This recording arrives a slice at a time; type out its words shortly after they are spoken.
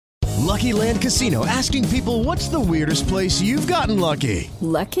Lucky Land Casino, asking people, what's the weirdest place you've gotten lucky?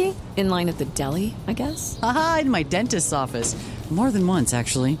 Lucky? In line at the deli, I guess? Aha, in my dentist's office. More than once,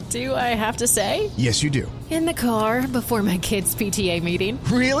 actually. Do I have to say? Yes, you do. In the car before my kids' PTA meeting.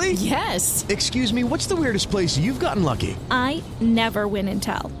 Really? Yes. Excuse me, what's the weirdest place you've gotten lucky? I never win and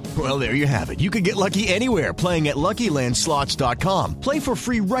tell. Well, there you have it. You can get lucky anywhere, playing at LuckyLandSlots.com. Play for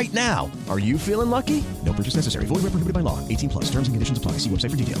free right now. Are you feeling lucky? No purchase necessary. Void where prohibited by law. 18+. Terms and conditions apply. See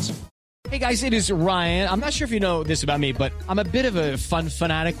website for details. Hey guys, it is Ryan. I'm not sure if you know this about me, but I'm a bit of a fun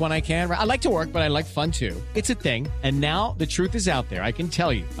fanatic when I can. I like to work, but I like fun too. It's a thing. And now the truth is out there. I can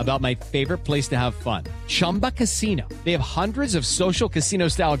tell you about my favorite place to have fun. Chumba Casino. They have hundreds of social casino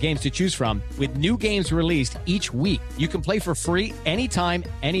style games to choose from with new games released each week. You can play for free anytime,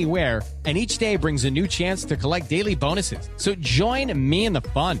 anywhere. And each day brings a new chance to collect daily bonuses. So join me in the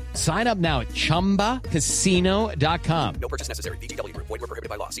fun. Sign up now at ChumbaCasino.com. No purchase necessary. VGW Group. Void where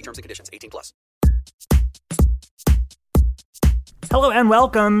prohibited by law. See terms and conditions. 18+. Hello and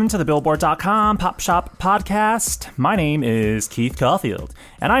welcome to the Billboard.com Pop Shop Podcast. My name is Keith Caulfield,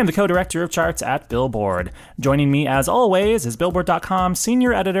 and I am the co-director of charts at Billboard. Joining me, as always, is Billboard.com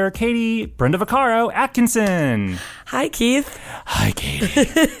senior editor Katie Brenda Vaccaro Atkinson. Hi, Keith. Hi, Katie.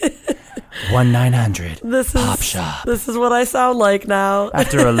 1-900 Pop Shop. This is what I sound like now.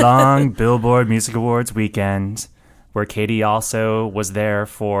 After a long Billboard Music Awards weekend, where Katie also was there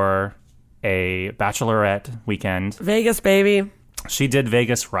for a bachelorette weekend. Vegas, baby. She did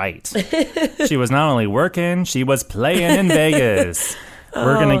Vegas right. She was not only working, she was playing in Vegas.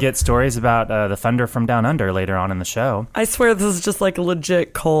 We're going to get stories about the thunder from down under later on in the show. I swear this is just like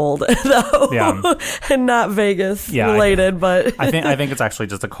legit cold, though. Yeah. And not Vegas related, but I think it's actually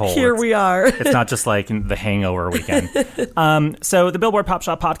just a cold. Here we are. It's not just like the hangover weekend. So the Billboard Pop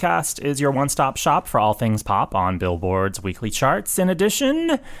Shop Podcast is your one-stop shop for all things pop on Billboard's weekly charts. In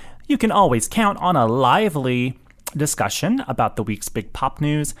addition, you can always count on a lively discussion about the week's big pop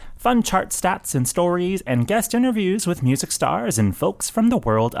news, fun chart stats and stories, and guest interviews with music stars and folks from the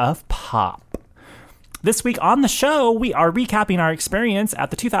world of pop. This week on the show, we are recapping our experience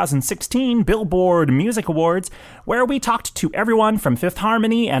at the 2016 Billboard Music Awards, where we talked to everyone from Fifth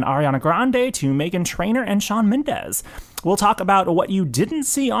Harmony and Ariana Grande to Meghan Trainor and Shawn Mendes. We'll talk about what you didn't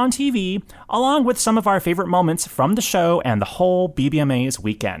see on TV, along with some of our favorite moments from the show and the whole BBMA's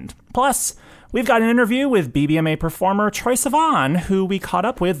weekend. Plus, we've got an interview with BBMA performer Troye Sivan, who we caught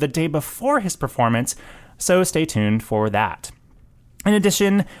up with the day before his performance, so stay tuned for that. In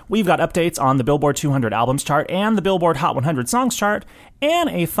addition, we've got updates on the Billboard 200 Albums Chart and the Billboard Hot 100 Songs Chart, and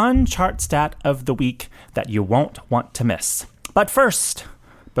a fun chart stat of the week that you won't want to miss. But first,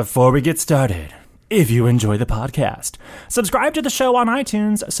 before we get started, if you enjoy the podcast, subscribe to the show on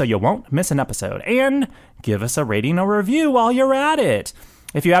iTunes so you won't miss an episode, and give us a rating or review while you're at it.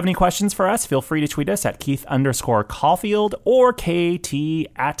 If you have any questions for us, feel free to tweet us at Keith_Caulfield or KT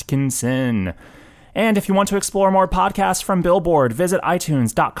Atkinson. And if you want to explore more podcasts from Billboard, visit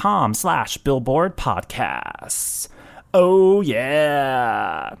itunes.com/Billboard Podcasts. Oh,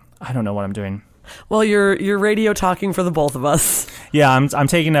 yeah. I don't know what I'm doing. Well, you're radio talking for the both of us. Yeah, I'm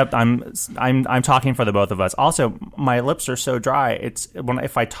taking up. I'm talking for the both of us. Also, my lips are so dry.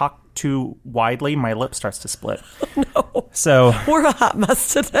 If I talk too widely, my lip starts to split. Oh, no. So we're a hot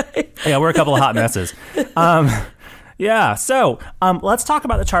mess today. Yeah, we're a couple of hot messes. Yeah, so let's talk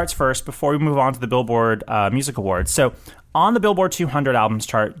about the charts first before we move on to the Billboard Music Awards. So on the Billboard 200 Albums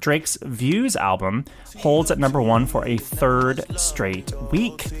Chart, Drake's Views album holds at number 1 for a third straight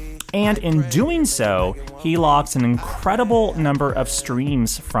week. And in doing so, he logs an incredible number of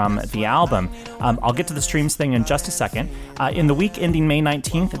streams from the album. I'll get to the streams thing in just a second. In the week ending May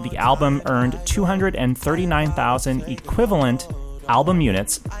 19th, the album earned 239,000 equivalent album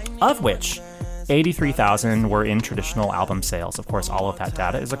units, of which 83,000 were in traditional album sales. Of course, all of that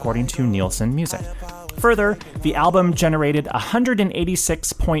data is according to Nielsen Music. Further, the album generated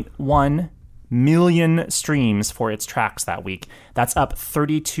 186.1 million streams for its tracks that week. That's up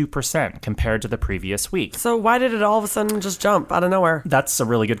 32% compared to the previous week. So why did it all of a sudden just jump out of nowhere? That's a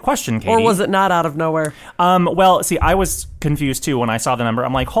really good question, Katie. Or was it not out of nowhere? Well, see, I was confused too when I saw the number.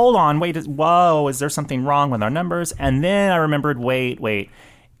 I'm like, hold on, wait, whoa, is there something wrong with our numbers? And then I remembered, wait.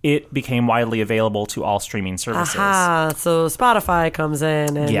 It became widely available to all streaming services. Aha, so Spotify comes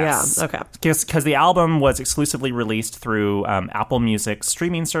in and yes. Yeah, okay. Because the album was exclusively released through Apple Music's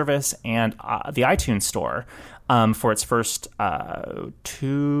streaming service and the iTunes store for its first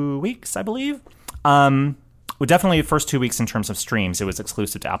 2 weeks, I believe. Well, definitely the first 2 weeks in terms of streams, it was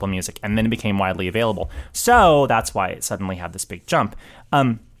exclusive to Apple Music, and then it became widely available. So that's why it suddenly had this big jump.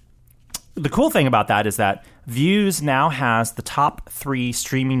 the cool thing about that is that Views now has the top 3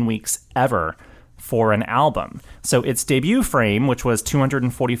 streaming weeks ever for an album. So its debut frame, which was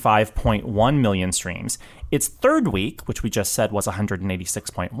 245.1 million streams, its third week, which we just said was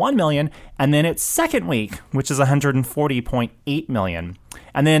 186.1 million, and then its second week, which is 140.8 million.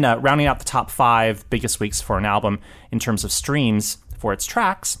 And then rounding out the top 5 biggest weeks for an album in terms of streams for its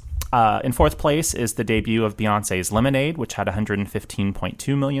tracks, in fourth place is the debut of Beyonce's Lemonade, which had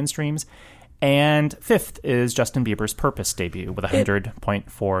 115.2 million streams. And fifth is Justin Bieber's Purpose debut with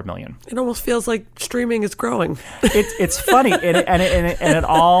 100.4 million. It almost feels like streaming is growing. It's funny, and it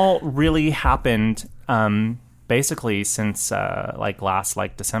all really happened basically since last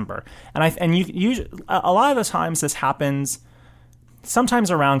December. And you a lot of the times this happens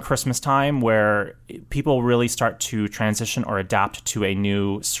sometimes around Christmas time, where people really start to transition or adapt to a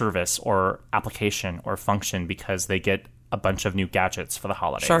new service or application or function because they get a bunch of new gadgets for the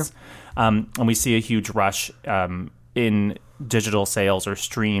holidays. Sure. And we see a huge rush in digital sales or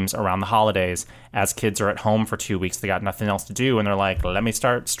streams around the holidays as kids are at home for 2 weeks. They got nothing else to do, and they're like, let me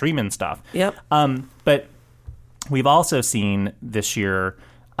start streaming stuff. Yep. But we've also seen this year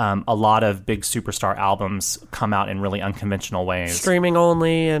a lot of big superstar albums come out in really unconventional ways. Streaming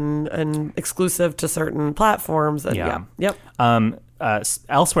only and exclusive to certain platforms. And yeah. Yep.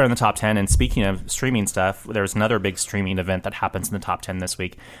 Elsewhere in the top 10, and speaking of streaming stuff, there's another big streaming event that happens in the top 10 this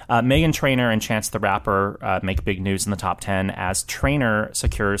week. Meghan Trainor and Chance the Rapper make big news in the top 10 as Trainor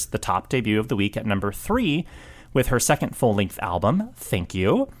secures the top debut of the week at number 3 with her second full-length album, Thank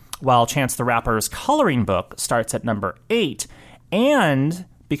You, while Chance the Rapper's Coloring Book starts at number 8 and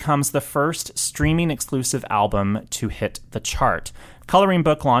becomes the first streaming exclusive album to hit the chart. Coloring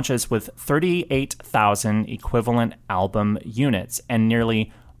Book launches with 38,000 equivalent album units, and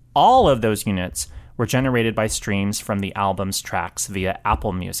nearly all of those units were generated by streams from the album's tracks via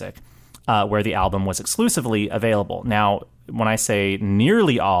Apple Music, where the album was exclusively available. Now, when I say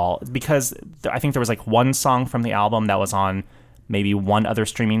nearly all, because I think there was one song from the album that was on maybe one other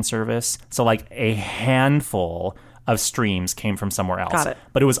streaming service, so a handful of streams came from somewhere else. Got it.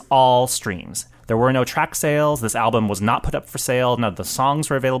 But it was all streams. There were no track sales. This album was not put up for sale. None of the songs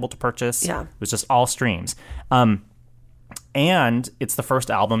were available to purchase. Yeah. It was just all streams. And it's the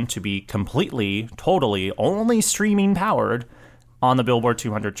first album to be completely, totally, only streaming powered on the Billboard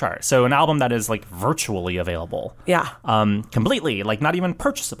 200 chart. So an album that is virtually available. Yeah. Completely, not even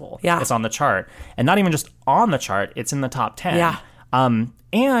purchasable. Yeah. It's on the chart. And not even just on the chart, it's in the top 10. Yeah.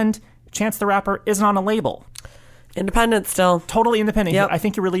 And Chance the Rapper isn't on a label. Independent still. Totally independent. Yep. I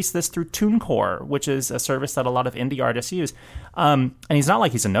think he released this through TuneCore, which is a service that a lot of indie artists use. And he's not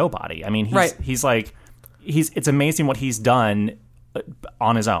like he's a nobody. I mean, it's amazing what he's done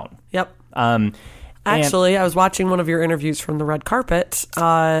on his own. Yep. Actually, I was watching one of your interviews from the red carpet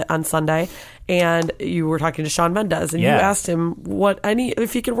on Sunday, and you were talking to Shawn Mendes, and you asked him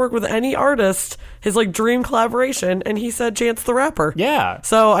if he could work with any artist, his dream collaboration, and he said Chance the Rapper. Yeah.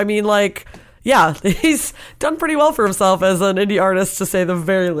 So I mean, yeah, he's done pretty well for himself as an indie artist, to say the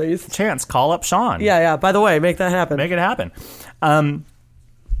very least. Chance, call up Shawn. Yeah. By the way, make that happen. Make it happen. And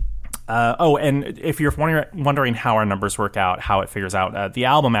if you're wondering how our numbers work out, how it figures out, the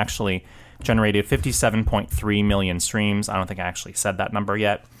album actually generated 57.3 million streams. I don't think I actually said that number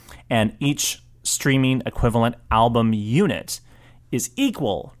yet. And each streaming equivalent album unit is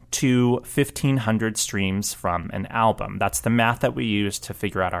equal to 1,500 streams from an album. That's the math that we use to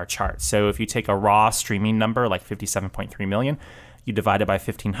figure out our chart. So if you take a raw streaming number like 57.3 million, you divide it by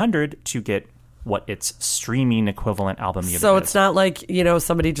 1,500 to get what its streaming equivalent album unit is. So it's not like,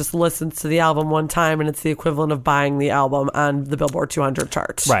 somebody just listens to the album one time and it's the equivalent of buying the album on the Billboard 200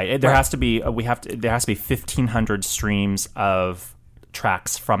 charts. Right. There has to be there has to be 1,500 streams of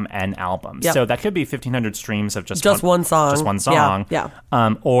tracks from an album. Yep. So that could be 1,500 streams of just one song. Just one song. Yeah.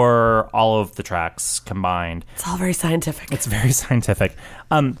 Or all of the tracks combined. It's all very scientific. It's very scientific.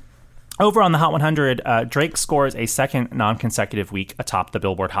 Over on the Hot 100, Drake scores a second non-consecutive week atop the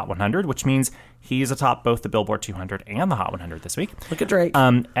Billboard Hot 100, which means he's atop both the Billboard 200 and the Hot 100 this week. Look at Drake.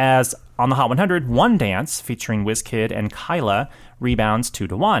 As on the Hot 100, One Dance, featuring Wizkid and Kyla, rebounds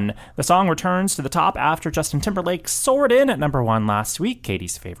 2-1. The song returns to the top after Justin Timberlake soared in at number 1 last week,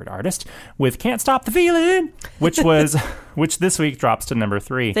 Katie's favorite artist, with Can't Stop the Feeling, which this week drops to number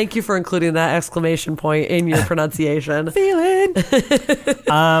 3. Thank you for including that exclamation point in your pronunciation. Feeling.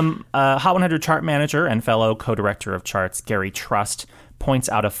 Hot 100 chart manager and fellow co-director of charts, Gary Trust, points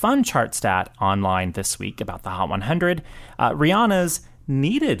out a fun chart stat online this week about the Hot 100. Rihanna's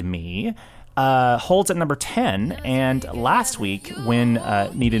Needed Me holds at number 10, and last week when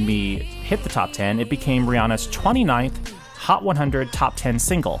Needed Me hit the top 10, it became Rihanna's 29th Hot 100 top 10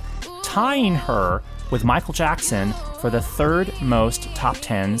 single, tying her with Michael Jackson for the third most top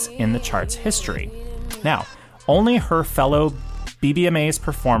 10s in the chart's history. Now, only her fellow BBMA's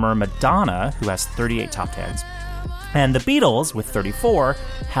performer Madonna, who has 38 top 10s, and the Beatles, with 34,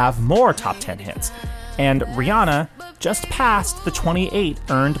 have more top 10 hits. And Rihanna just passed the 28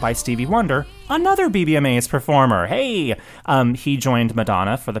 earned by Stevie Wonder, another BBMA's performer. Hey! He joined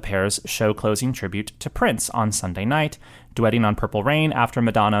Madonna for the pair's show-closing tribute to Prince on Sunday night, duetting on Purple Rain after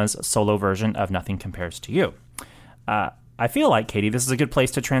Madonna's solo version of Nothing Compares to You. I feel like, Katie, this is a good place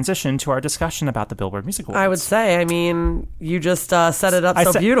to transition to our discussion about the Billboard Music Awards. I would say. I mean, you just set it up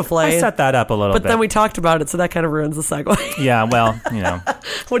so beautifully. I set that up a little bit. But then we talked about it, so that kind of ruins the segue. Yeah, well, you know.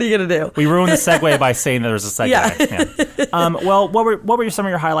 What are you going to do? We ruined the segue by saying there was a segue. Yeah. Well, what were some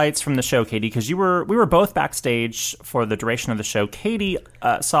of your highlights from the show, Katie? Because we were both backstage for the duration of the show. Katie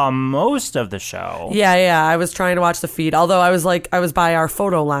saw most of the show. Yeah. I was trying to watch the feed, although I was by our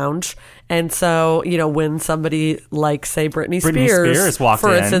photo lounge. And so, you know, when somebody like, say, Britney Spears walked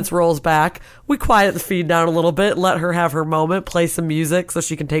for in. instance, rolls back, we quiet the feed down a little bit, let her have her moment, play some music so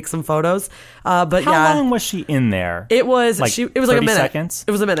she can take some photos. But how long was she in there? It was like it was like a minute. Seconds?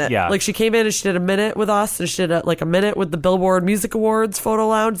 It was a minute. Yeah. Like she came in and she did a minute with us, and she did a minute with the Billboard Music Awards photo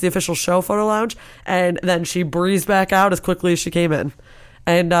lounge, the official show photo lounge, and then she breezed back out as quickly as she came in.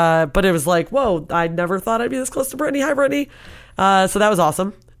 And but it was like, whoa, I never thought I'd be this close to Britney. Hi, Britney. So that was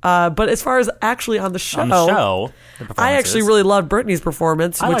awesome. But as far as actually on the show, I actually really loved Britney's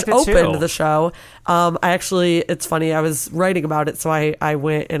performance, which opened the show. It's funny, I was writing about it, so I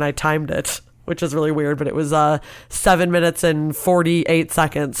went and I timed it, which is really weird, but it was 7 minutes and 48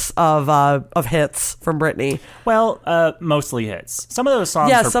 seconds of hits from Britney. Well, mostly hits. Some of those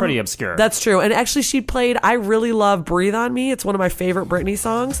songs are pretty obscure. That's true. And actually, I really love Breathe on Me. It's one of my favorite Britney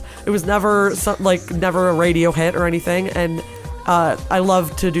songs. It was never a radio hit or anything, and I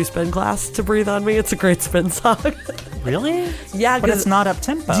love to do spin class to Breathe on Me. It's a great spin song. Really? Yeah, but it's not up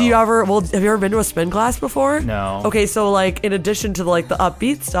tempo. Have you ever been to a spin class before? No. Okay, so like in addition to like the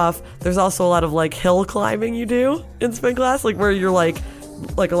upbeat stuff, there's also a lot of like hill climbing you do in spin class, like where you're like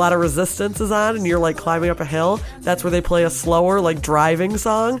a lot of resistance is on and you're like climbing up a hill. That's where they play a slower like driving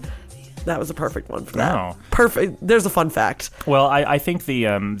song. That was a perfect one for that. Oh. Perfect. There's a fun fact. Well, I think the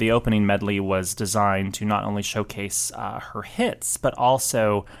opening medley was designed to not only showcase her hits, but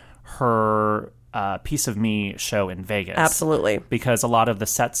also her Piece of Me show in Vegas. Absolutely. Because a lot of the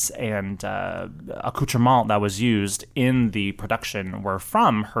sets and accoutrement that was used in the production were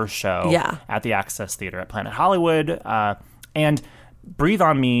from her show at the Access Theater at Planet Hollywood. And Breathe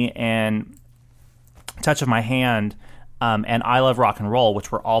on Me and Touch of My Hand and I Love Rock and Roll,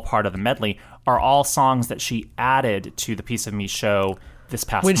 which were all part of the medley, are all songs that she added to the Piece of Me show this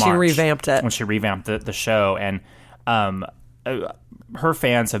past March. When she revamped it. When she revamped the show. And her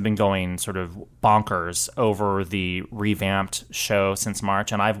fans have been going sort of bonkers over the revamped show since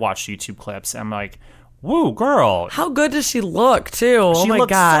March. And I've watched YouTube clips. And I'm like, woo, girl. How good does she look, too? Oh, my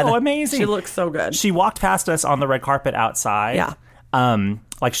God. She looks so amazing. She looks so good. She walked past us on the red carpet outside. Yeah.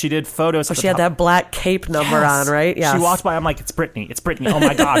 Like she did photos. Oh, she had that black cape number on, right? Yeah. She walked by. I'm like, it's Britney. It's Britney. Oh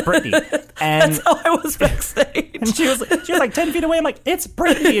my God, Britney. And that's how I was backstage. And she was like 10 feet away. I'm like, it's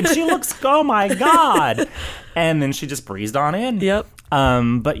Britney, and she looks. Oh my God. And then she just breezed on in. Yep.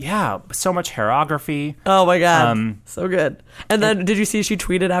 But yeah, so much choreography. Oh my God, so good. And then did you see she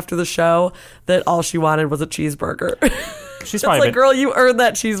tweeted after the show that all she wanted was a cheeseburger? She's probably like, girl, you earned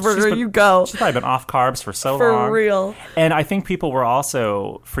that cheeseburger. You go. She's probably been off carbs for long. For real. And I think people were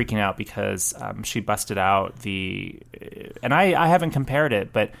also freaking out because she busted out and I haven't compared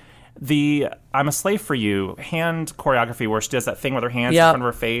it, but the I'm a Slave for You hand choreography where she does that thing with her hands in front of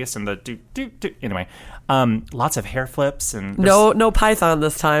her face and the do. Anyway, lots of hair flips and no Python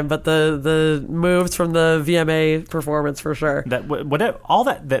this time, but the moves from the VMA performance for sure.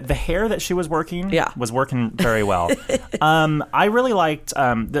 The hair that she was working was working very well. I really liked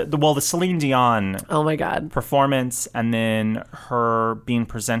the Celine Dion performance, and then her being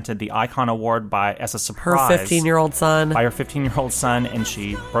presented the Icon Award as a surprise. Her 15-year-old son. By her 15-year-old son, and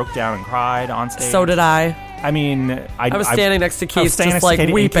she broke down and cried on stage. So did I. I mean, I was standing next to Keith, just like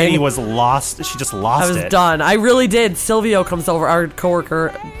Katie, weeping. Katie was lost. She just lost it. I was done. I really did. Silvio comes over, our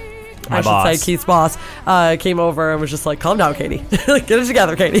coworker. My boss. Should say Keith's boss, came over and was just like, calm down, Katie. Get it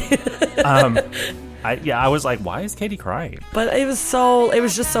together, Katie. I was like, why is Katie crying? But it was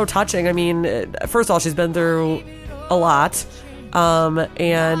just so touching. I mean, first of all, she's been through a lot.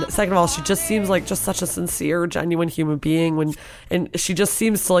 And second of all, she just seems like just such a sincere, genuine human being and she just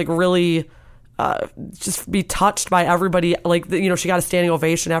seems to like really just be touched by everybody. Like, she got a standing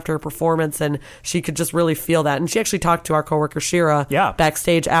ovation after her performance, and she could just really feel that. And she actually talked to our coworker Shira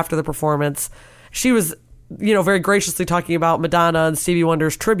backstage after the performance. She was, very graciously talking about Madonna and Stevie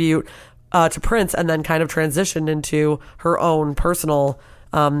Wonder's tribute to Prince, and then kind of transitioned into her own personal,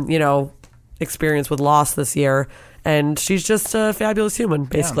 experience with loss this year. And she's just a fabulous human,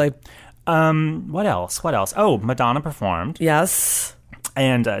 basically. What else? Oh, Madonna performed. Yes.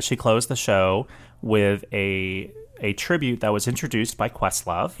 And she closed the show with a tribute that was introduced by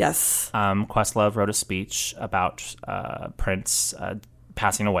Questlove. Yes. Questlove wrote a speech about Prince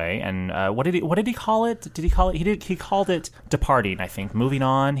passing away, and what did he call it? He called it departing, I think, moving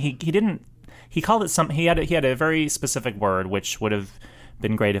on. He called it something. He had a very specific word, which would have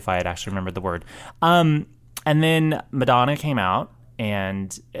been great if I had actually remembered the word. And then Madonna came out,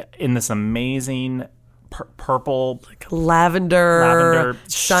 and in this amazing purple, lavender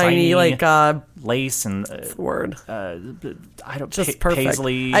shiny like lace and word. I don't just perfect.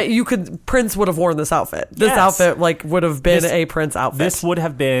 Paisley. Prince would have worn this outfit. This outfit would have been a Prince outfit. This would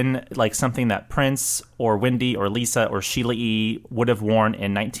have been like something that Prince or Wendy or Lisa or Sheila E. would have worn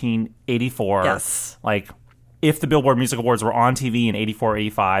in 1984. Yes, like. If the Billboard Music Awards were on TV in 84,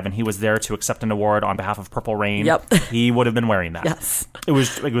 85, and he was there to accept an award on behalf of Purple Rain, he would have been wearing that. Yes. It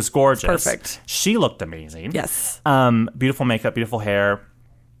was gorgeous. Perfect. She looked amazing. Yes. Beautiful makeup, beautiful hair.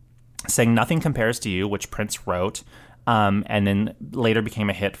 Sang Nothing Compares to You, which Prince wrote, and then later became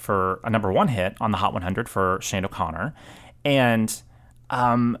a number one hit on the Hot 100 for Sinead O'Connor. And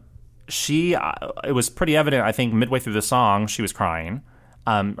it was pretty evident, I think, midway through the song, she was crying.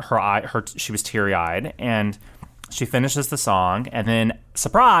 She was teary-eyed, and she finishes the song, and then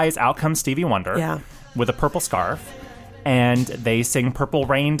surprise, out comes Stevie Wonder with a purple scarf, and they sing Purple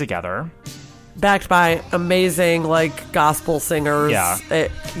Rain together, backed by amazing gospel singers.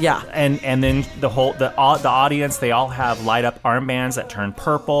 And then the audience, they all have light up armbands that turn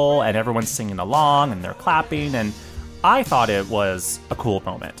purple, and everyone's singing along, and they're clapping, and I thought it was a cool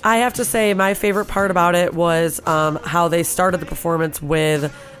moment. I have to say, my favorite part about it was how they started the performance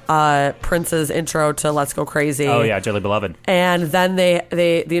with Prince's intro to Let's Go Crazy. Oh, yeah, Dearly Beloved. And then they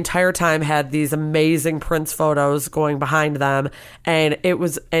the entire time had these amazing Prince photos going behind them. And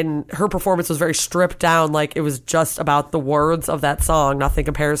her performance was very stripped down, like it was just about the words of that song, Nothing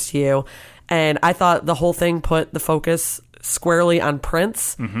Compares to You. And I thought the whole thing put the focus squarely on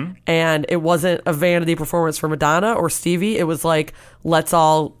Prince, and it wasn't a vanity performance for Madonna or Stevie. It was like, let's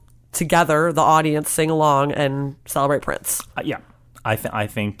all together, the audience, sing along and celebrate Prince. I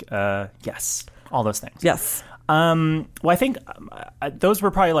think yes, all those things. Yes. Well, I think those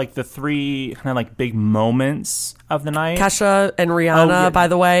were probably the three kind of big moments of the night. Kesha and Rihanna, by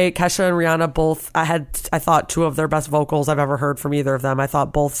the way. Kesha and Rihanna both, I thought, two of their best vocals I've ever heard from either of them. I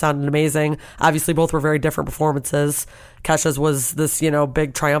thought both sounded amazing. Obviously, both were very different performances. Kesha's was this,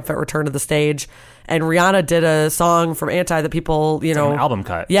 big triumphant return to the stage. And Rihanna did a song from Anti that people, an album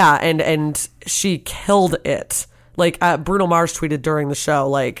cut. Yeah, and she killed it. Bruno Mars tweeted during the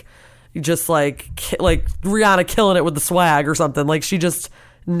show, just Rihanna killing it with the swag or something. She just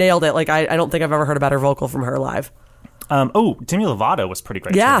nailed it. I don't think I've ever heard a better vocal from her live. Demi Lovato was pretty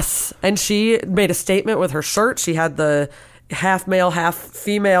great. Yes, and she made a statement with her shirt. She had the half male, half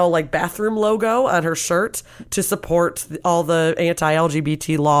female bathroom logo on her shirt to support all the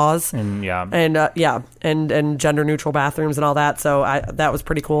anti-LGBT laws and and gender neutral bathrooms and all that. So that was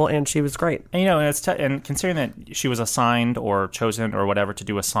pretty cool, and she was great. And and considering that she was assigned or chosen or whatever to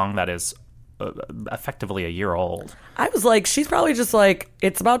do a song that is effectively a year old, I was like, she's probably just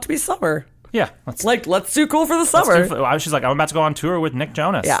it's about to be summer. Yeah, let's do cool for the summer. She's like, I'm about to go on tour with Nick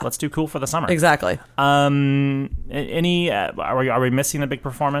Jonas. Yeah. Let's do cool for the summer. Exactly. Are we missing a big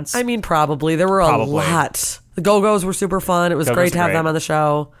performance? I mean, probably. There were a lot. The Go-Go's were super fun. It was great to have them on the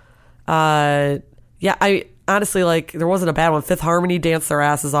show. I honestly, there wasn't a bad one. Fifth Harmony danced their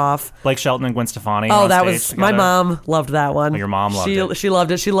asses off. Blake Shelton and Gwen Stefani. Oh, that was together. My mom loved that one. Oh, your mom loved it. She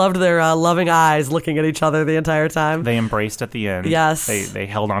loved it. She loved their loving eyes looking at each other the entire time. They embraced at the end. Yes, they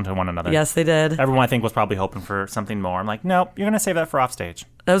held on to one another. Yes, they did. Everyone, I think, was probably hoping for something more. I'm like, nope, you're gonna save that for offstage.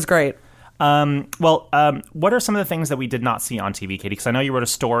 That was great. What are some of the things that we did not see on TV, Katie? Because I know you wrote a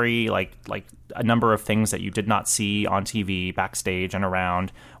story, like a number of things that you did not see on TV, backstage and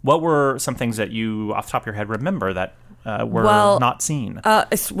around. What were some things that you, off the top of your head, remember that were not seen?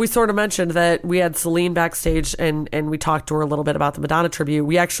 We sort of mentioned that we had Celine backstage, and we talked to her a little bit about the Madonna tribute.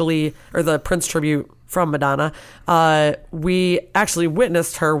 Or the Prince tribute from Madonna. We actually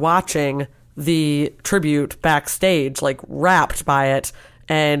witnessed her watching the tribute backstage, wrapped by it.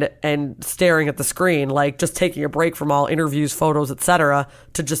 and staring at the screen, like just taking a break from all interviews, photos, etc.,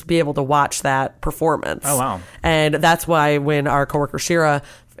 to just be able to watch that performance. Oh, wow. And that's why when our coworker Shira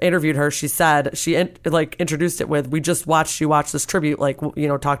interviewed her, she said, introduced it with, we just watched you watch this tribute,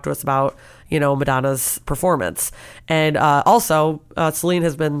 talk to us about, Madonna's performance. And also, Celine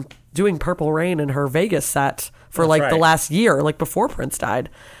has been doing Purple Rain in her Vegas set for the last year, before Prince died.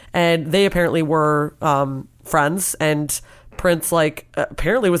 And they apparently were friends, and Prince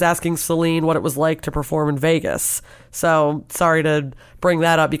apparently was asking Celine what it was like to perform in Vegas. So sorry to bring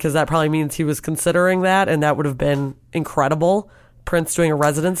that up, because that probably means he was considering that, and that would have been incredible. Prince doing a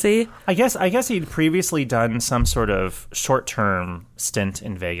residency. I guess he'd previously done some sort of short-term stint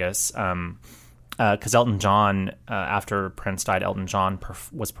in Vegas. Because Elton John, after Prince died, Elton John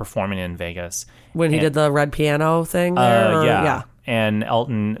was performing in Vegas when he did the red piano thing there. Yeah. And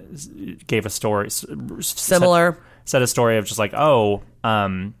Elton gave a story similar. Said a story of just Prince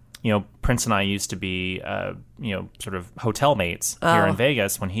and I used to be, sort of hotel mates here in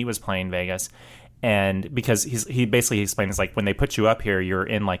Vegas when he was playing Vegas. And because he basically explained, it's when they put you up here, you're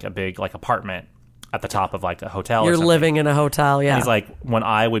in a big apartment at the top of a hotel. You're living in a hotel, yeah. And he's when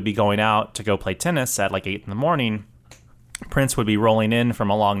I would be going out to go play tennis at 8 in the morning, Prince would be rolling in from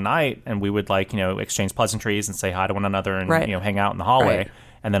a long night, and we would exchange pleasantries and say hi to one another and hang out in the hallway. Right.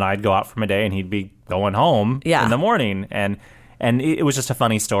 And then I'd go out from a day, and he'd be going home in the morning. And it was just a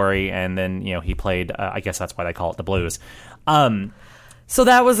funny story. And then he played. I guess that's why they call it the blues. So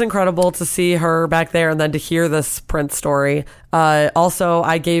that was incredible to see her back there, and then to hear this Prince story. Also,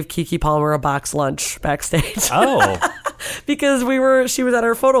 I gave Keke Palmer a box lunch backstage. Oh. Because she was at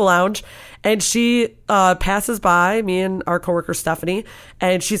our photo lounge, and she passes by me and our coworker Stephanie,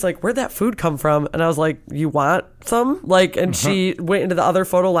 and she's like, "Where'd that food come from?" And I was like, "You want some?" And she went into the other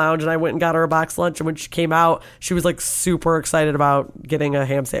photo lounge, and I went and got her a box lunch. And when she came out, she was super excited about getting a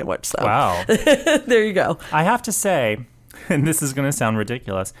ham sandwich. So wow. There you go. I have to say, and this is going to sound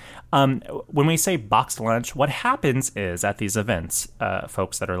ridiculous, when we say boxed lunch, what happens is at these events,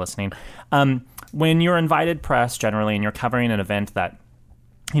 folks that are listening, when you're invited press generally and you're covering an event that,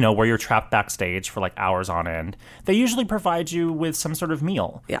 where you're trapped backstage for hours on end, they usually provide you with some sort of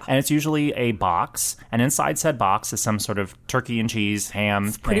meal. Yeah. And it's usually a box, and inside said box is some sort of turkey and cheese, ham.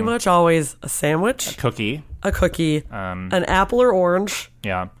 It's pretty much always a sandwich, a cookie, an apple or orange,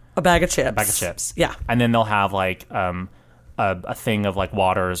 a bag of chips. Yeah. And then they'll have a thing of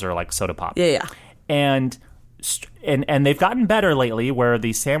waters or soda pop. Yeah. And they've gotten better lately, where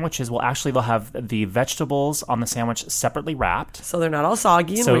the sandwiches they'll have the vegetables on the sandwich separately wrapped, so they're not all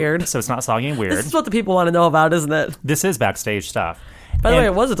soggy and weird. So it's not soggy and weird. This is what the people want to know about, isn't it? This is backstage stuff. By the way,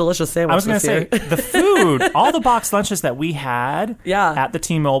 it was a delicious sandwich. I was going to say, the food, all the box lunches that we had at the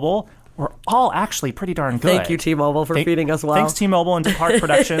T-Mobile were all actually pretty darn good. Thank you, T-Mobile, for feeding us well. Thanks, T-Mobile and Depart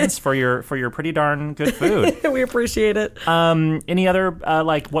Productions for your pretty darn good food. We appreciate it. Any other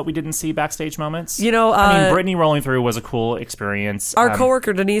what we didn't see backstage moments? Brittany rolling through was a cool experience. Our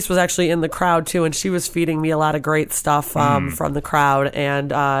coworker Denise was actually in the crowd too, and she was feeding me a lot of great stuff from the crowd.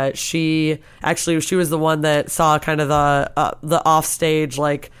 And she was the one that saw kind of the offstage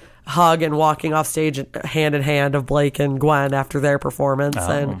hug and walking off stage hand in hand of Blake and Gwen after their performance.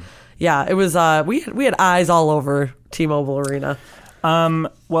 And yeah, it was. We had eyes all over T-Mobile Arena. I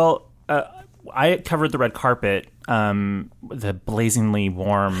covered the red carpet, the blazingly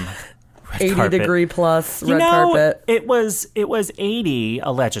warm red 80 carpet. 80-degree plus red carpet. It was 80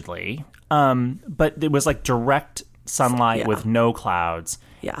 allegedly, but it was direct sunlight with no clouds.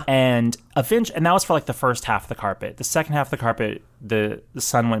 Yeah, and that was for the first half of the carpet. The second half of the carpet, the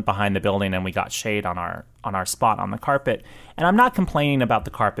sun went behind the building, and we got shade on our spot on the carpet. And I'm not complaining about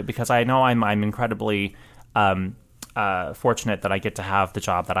the carpet, because I know I'm incredibly fortunate that I get to have the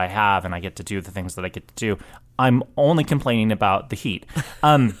job that I have, and I get to do the things that I get to do. I'm only complaining about the heat.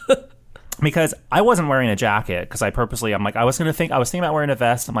 Because I wasn't wearing a jacket, because I was thinking about wearing a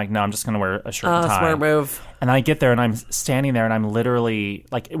vest. I'm like, no, I'm just going to wear a shirt and tie. Smart move. And I get there, and I'm standing there, and I'm literally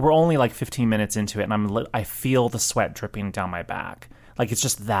we're only 15 minutes into it, and I feel the sweat dripping down my back. It's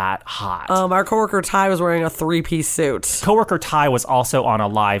just that hot. Our coworker Ty was wearing a 3-piece suit. Coworker Ty was also on a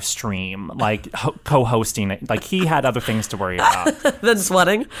live stream, co-hosting it. He had other things to worry about. Other than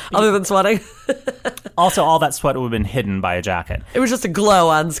sweating. Also, all that sweat would have been hidden by a jacket. It was just a glow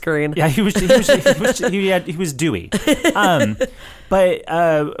on screen. Yeah, he was dewy.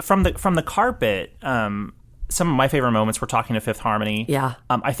 But from the carpet, some of my favorite moments were talking to Fifth Harmony. Yeah.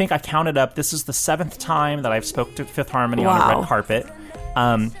 I think I counted up. This is the 7th time that I've spoke to Fifth Harmony on a red carpet.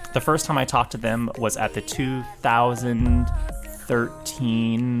 The first time I talked to them was at the 2013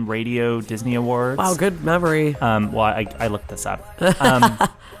 2013 Radio Disney Awards. Wow, good memory. Well, I looked this up.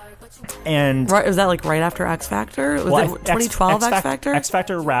 And right, was that like right after X Factor? Was it 2012 X Factor? X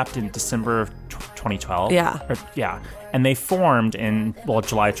Factor wrapped in December of 2012. Yeah. And they formed in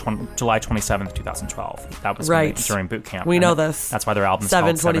July 27th, 2012. That was during boot camp. We know this. That's why their album's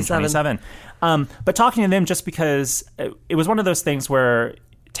called 727. But talking to them, just because it was one of those things where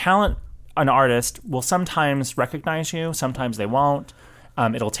talent, an artist will sometimes recognize you, sometimes they won't.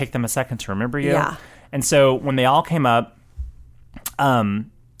 It'll take them a second to remember you. Yeah. And so when they all came up,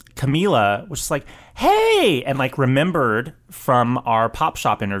 Camila was just like, hey, and like remembered from our Pop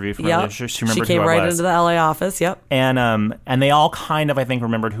Shop interview from earlier. She remembered came who I right was. into the LA office. Yep. And they all kind of, I think,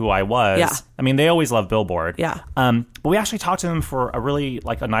 remembered who I was. Yeah. I mean, they always love Billboard. Yeah. But we actually talked to them for a really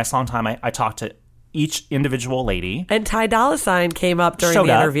a nice long time. I talked to each individual lady. And Ty Dolla $ign came up during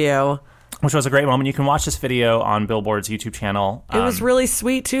the interview. Which was a great moment. You can watch this video on Billboard's YouTube channel. It was really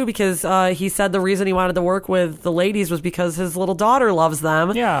sweet, too, because he said the reason he wanted to work with the ladies was because his little daughter loves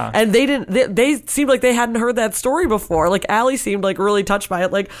them. Yeah. And they seemed like they hadn't heard that story before. Like, Allie seemed like really touched by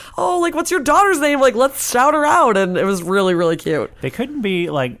it. Like, oh, like, what's your daughter's name? Like, let's shout her out. And it was really, really cute. They couldn't be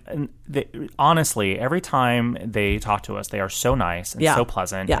honestly, every time they talk to us, they are so nice and so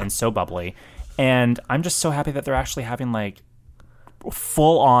pleasant and so bubbly. And I'm just so happy that they're actually having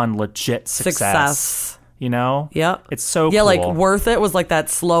full-on legit success. You know? Yep. It's so cool. Yeah, like Worth It was like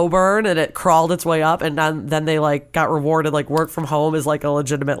that slow burn and it crawled its way up and then they got rewarded. Like Work From Home is like a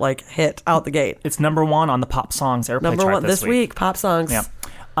legitimate hit out the gate. It's number one on the Pop Songs Airplay chart this week. Pop Songs. Yeah.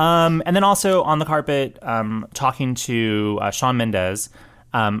 And then also on the carpet, talking to Shawn Mendes,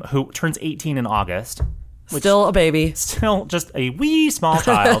 who turns 18 in August. Still a baby. Still just a wee small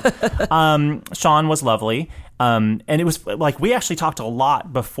child. Shawn was lovely. And it was we actually talked a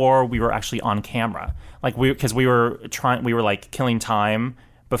lot before we were actually on camera. Because we were killing time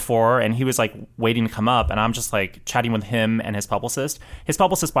before, and he was waiting to come up, and I'm just chatting with him and his publicist. His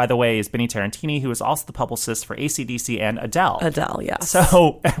publicist, by the way, is Benny Tarantini, who is also the publicist for AC/DC and Adele. Adele, yes.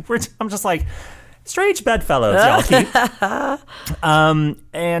 So I'm just strange bedfellows, y'all keep.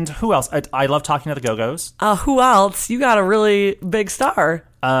 And who else? I love talking to the Go-Go's. Who else? You got a really big star.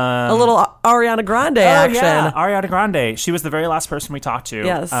 A little Ariana Grande action. Yeah, Ariana Grande. She was the very last person we talked to.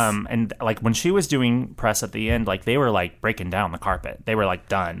 Yes. And when she was doing press at the end, they were breaking down the carpet. They were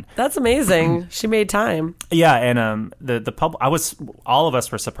done. That's amazing. She made time. Yeah, and the pub. All of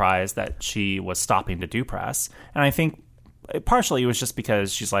us were surprised that she was stopping to do press, and I think partially it was just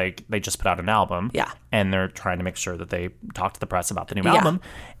because she's they just put out an album. Yeah. And they're trying to make sure that they talk to the press about the new album,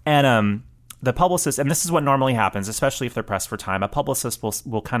 and the publicist, and this is what normally happens, especially if they're pressed for time, a publicist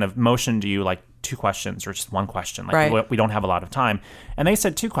will kind of motion to you 2 questions or just 1 question. Right. We don't have a lot of time. And they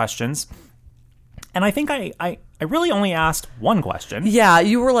said 2 questions. And I think I really only asked 1 question. Yeah,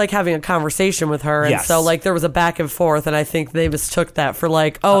 you were having a conversation with her. And yes. so there was a back and forth. And I think they mistook that for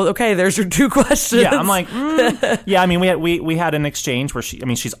okay, there's your 2 questions. Yeah, I'm yeah, I mean, we had an exchange where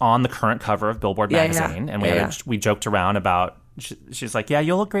she's on the current cover of Billboard magazine. Yeah. And we joked around about, she's like, yeah,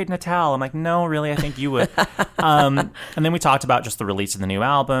 you'll look great in a towel. I'm like, no, really, I think you would. And then we talked about just the release of the new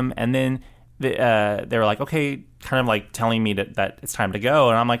album. And then they were okay, kind of telling me that it's time to go.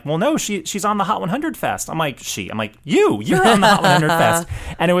 And I'm like, well, no, she's on the Hot 100 Fest. I'm like, you're on the Hot 100 Fest.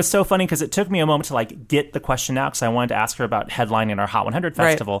 And it was so funny because it took me a moment to get the question out because I wanted to ask her about headlining our Hot 100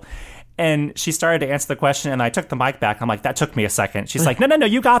 Festival. Right. And she started to answer the question, and I took the mic back. I'm like, that took me a second. She's like, no,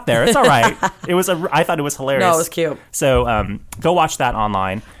 you got there. It's all right. I thought it was hilarious. No, it was cute. So go watch that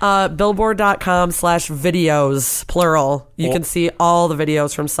online. Billboard.com/videos, plural. You can see all the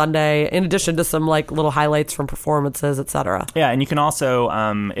videos from Sunday, in addition to some little highlights from performances, etc. Yeah, and you can also,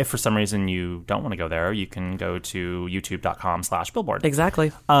 if for some reason you don't want to go there, you can go to youtube.com/billboard.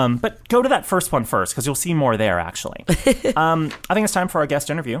 Exactly. But go to that first one first, because you'll see more there, actually. I think it's time for our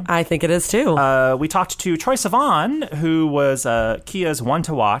guest interview. I think it is too. We talked to Troye Sivan, who was Kia's one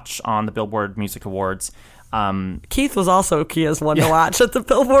to watch on the Billboard Music Awards. Keith was also Kia's one to watch at the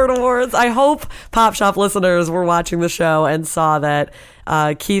Billboard Awards. I hope Pop Shop listeners were watching the show and saw that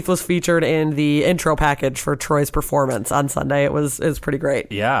Keith was featured in the intro package for Troye's performance on Sunday. It was pretty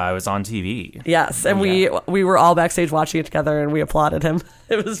great. Yeah, I was on TV. Yes, and we were all backstage watching it together, and we applauded him.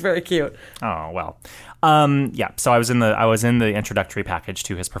 It was very cute. Oh well. So I was in the introductory package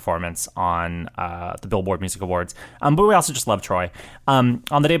to his performance on the Billboard Music Awards. But we also just love Troye. On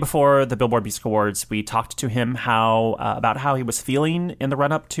the day before the Billboard Music Awards, we talked to him about how he was feeling in the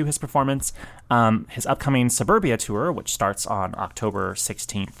run up to his performance, his upcoming Suburbia tour, which starts on October September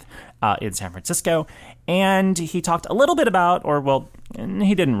 16th in San Francisco. And he talked a little bit about,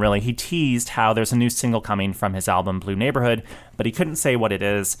 he didn't really. He teased how there's a new single coming from his album Blue Neighborhood, but he couldn't say what it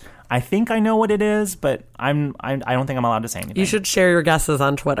is. I think I know what it is, but I don't think I'm allowed to say anything. You should share your guesses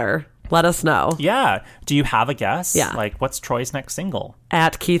on Twitter. Let us know. Yeah. Do you have a guess? Yeah. Like, what's Troy's next single?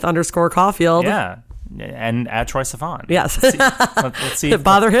 At Keith_Caulfield. Yeah. And at Troye Sivan. Yes. Let's see.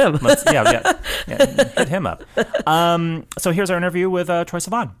 Bother him. Yeah, hit him up. So here's our interview with Troye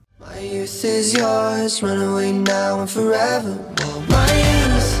Sivan. My youth is yours, run away now and forever.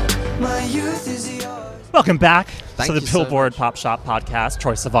 My youth is yours. Welcome back Thank to the you so Billboard much. Pop Shop podcast.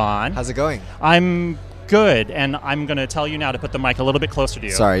 Troye Sivan. How's it going? I'm good, and I'm going to tell you now to put the mic a little bit closer to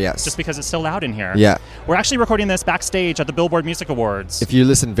you. Sorry, yes. Just because it's so loud in here. Yeah. We're actually recording this backstage at the Billboard Music Awards. If you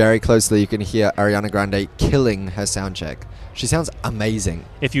listen very closely, you can hear Ariana Grande killing her sound check. She sounds amazing.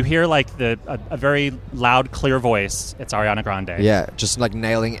 If you hear like a very loud, clear voice, it's Ariana Grande. Yeah, just like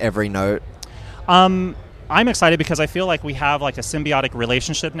nailing every note. I'm excited because I feel like we have like a symbiotic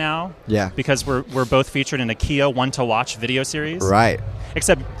relationship now. Yeah. Because we're both featured in a Kia One to Watch video series. Right.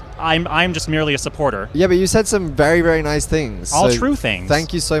 Except I'm just merely a supporter. Yeah, but you said some very, very nice things. All so true things.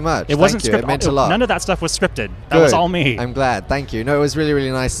 Thank you so much. It wasn't Thank you. scripted. It meant a lot. None of that stuff was scripted. That Good. was all me. I'm glad. Thank you. No, it was really,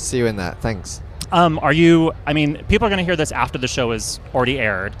 really nice to see you in that. Thanks. People are going to hear this after the show is already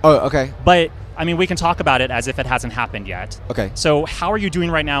aired. Oh, okay. But, we can talk about it as if it hasn't happened yet. Okay. So how are you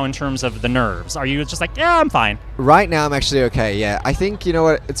doing right now in terms of the nerves? Are you just like, yeah, I'm fine? Right now, I'm actually okay, yeah. I think, you know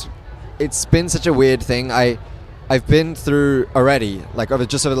what, it's been such a weird thing. I've been through already, like over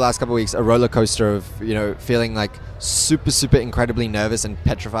the last couple of weeks, a roller coaster of, feeling like super, super incredibly nervous and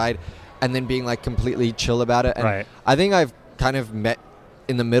petrified, and then being like completely chill about it. And right. I think I've kind of met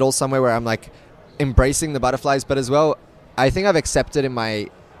in the middle somewhere where I'm like embracing the butterflies, but as well, I think I've accepted in my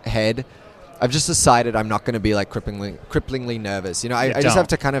head, I've just decided I'm not going to be like cripplingly nervous. I just have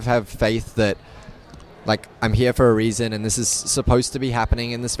to kind of have faith that like I'm here for a reason and this is supposed to be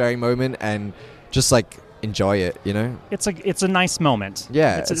happening in this very moment and just like enjoy it, It's a nice moment.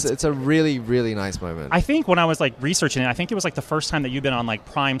 Yeah, it's a really, really nice moment. I think when I was like researching it, I think it was like the first time that you've been on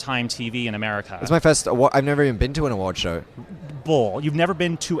like primetime TV in America. It's my first award. I've never even been to an award show. Bull. You've never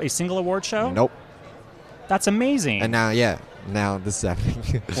been to a single award show? Nope. That's amazing. And now this is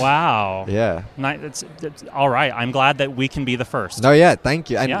happening. Wow. Yeah. It's all right. I'm glad that we can be the first. No, yeah, thank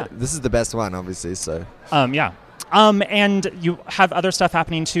you. And yeah. This is the best one, obviously, so. Yeah. And you have other stuff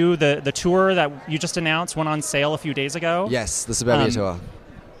happening too. The tour that you just announced went on sale a few days ago. Yes, the Suburbia tour.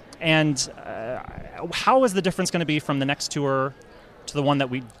 And how is the difference going to be from the next tour to the one that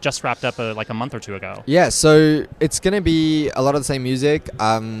we just wrapped up like a month or two ago? Yeah, so it's going to be a lot of the same music.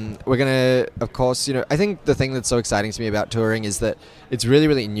 We're going to, of course, I think the thing that's so exciting to me about touring is that it's really,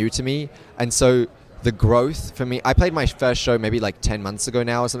 really new to me. And so the growth for me, I played my first show maybe like 10 months ago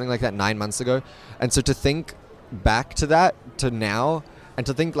now or something like that, 9 months ago. And so to think back to that, to now, and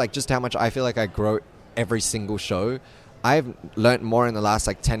to think like just how much I feel like I grow every single show, I've learned more in the last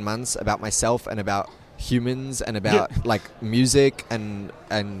like 10 months about myself and about humans and about like music and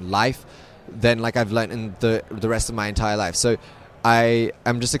life than like I've learned in the rest of my entire life. So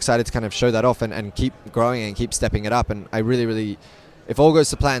I'm just excited to kind of show that off and keep growing and keep stepping it up. And I really, really, if all goes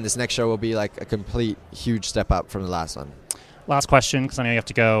to plan, this next show will be like a complete huge step up from the last one. Last question, because I know you have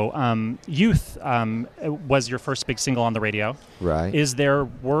to go. Youth was your first big single on the radio. Right. Is there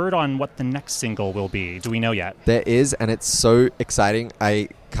word on what the next single will be? Do we know yet? There is, and it's so exciting. I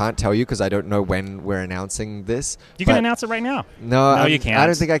can't tell you because I don't know when we're announcing this. You can announce it right now. No, you can't. I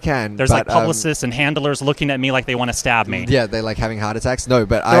don't think I can. There's like publicists and handlers looking at me like they want to stab me. Yeah, they're like having heart attacks. No,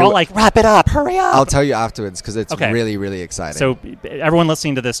 but they're all like, wrap it up, hurry up. I'll tell you afterwards because it's really, really exciting. So everyone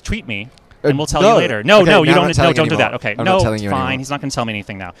listening to this, tweet me. And we'll tell you later. No, you don't do that. Okay, I'm not telling you fine. anymore. He's not going to tell me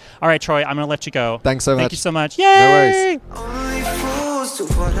anything now. All right, Troye, I'm going to let you go. Thanks so much. Thank you so much. Yay! No worries. Only fools do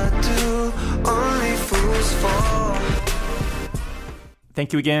what I do. Only fools fall.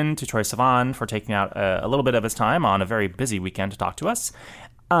 Thank you again to Troye Sivan for taking out a little bit of his time on a very busy weekend to talk to us.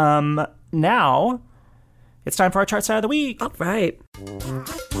 Now, it's time for our chart side of the week. All right.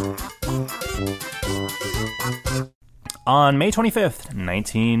 On May 25th,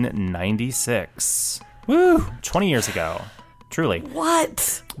 1996. Woo! 20 years ago. Truly.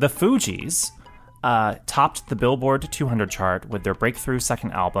 What? The Fugees topped the Billboard 200 chart with their breakthrough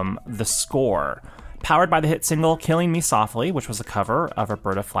second album, The Score, powered by the hit single Killing Me Softly, which was a cover of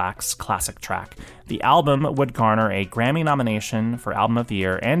Roberta Flack's classic track. The album would garner a Grammy nomination for Album of the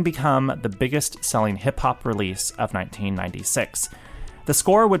Year and become the biggest-selling hip-hop release of 1996. The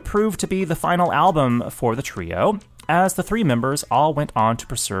Score would prove to be the final album for the trio, as the three members all went on to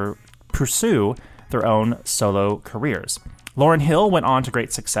pursue their own solo careers. Lauryn Hill went on to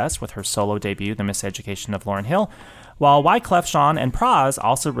great success with her solo debut, The Miseducation of Lauryn Hill, while Wyclef Jean and Pras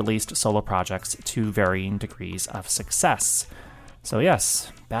also released solo projects to varying degrees of success. So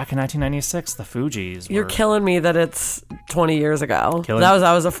yes, back in 1996, the Fugees were... You're killing me that it's 20 years ago. You're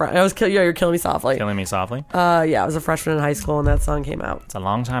killing me softly. Killing me softly? Yeah, I was a freshman in high school and that song came out. It's a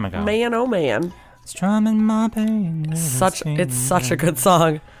long time ago. Man, oh man. Strumming my pain. It's such a good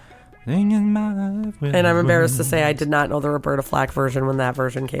song. And I'm embarrassed to say I did not know the Roberta Flack version when that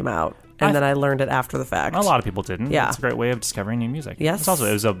version came out. And then I learned it after the fact. A lot of people didn't. Yeah. It's a great way of discovering new music. Yes. It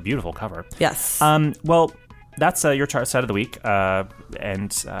was a beautiful cover. Yes. Well, that's your chart set of the week. I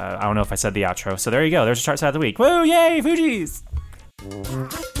don't know if I said the outro. So there you go. There's your chart set of the week. Woo, yay, Fugees!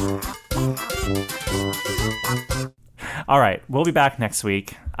 All right. We'll be back next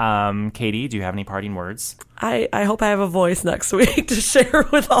week. Katie, do you have any parting words? I hope I have a voice next week to share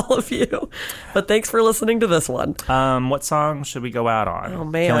with all of you. But thanks for listening to this one. What song should we go out on? Oh,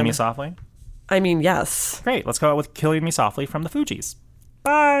 man. Killing Me Softly? I mean, yes. Great. Let's go out with Killing Me Softly from the Fugees.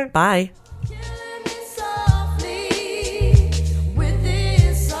 Bye. Bye.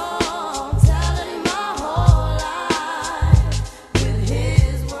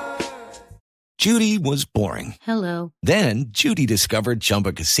 Judy was boring. Hello. Then Judy discovered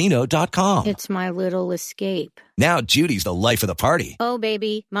ChumbaCasino.com. It's my little escape. Now Judy's the life of the party. Oh,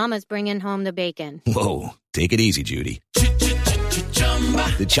 baby, mama's bringing home the bacon. Whoa, take it easy, Judy.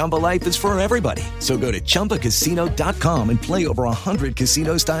 The Chumba life is for everybody. So go to ChumbaCasino.com and play over 100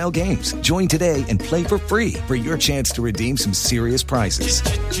 casino-style games. Join today and play for free for your chance to redeem some serious prizes.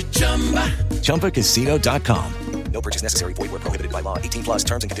 ChumbaCasino.com. No purchase necessary. Void where prohibited by law. 18+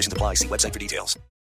 terms and conditions apply. See website for details.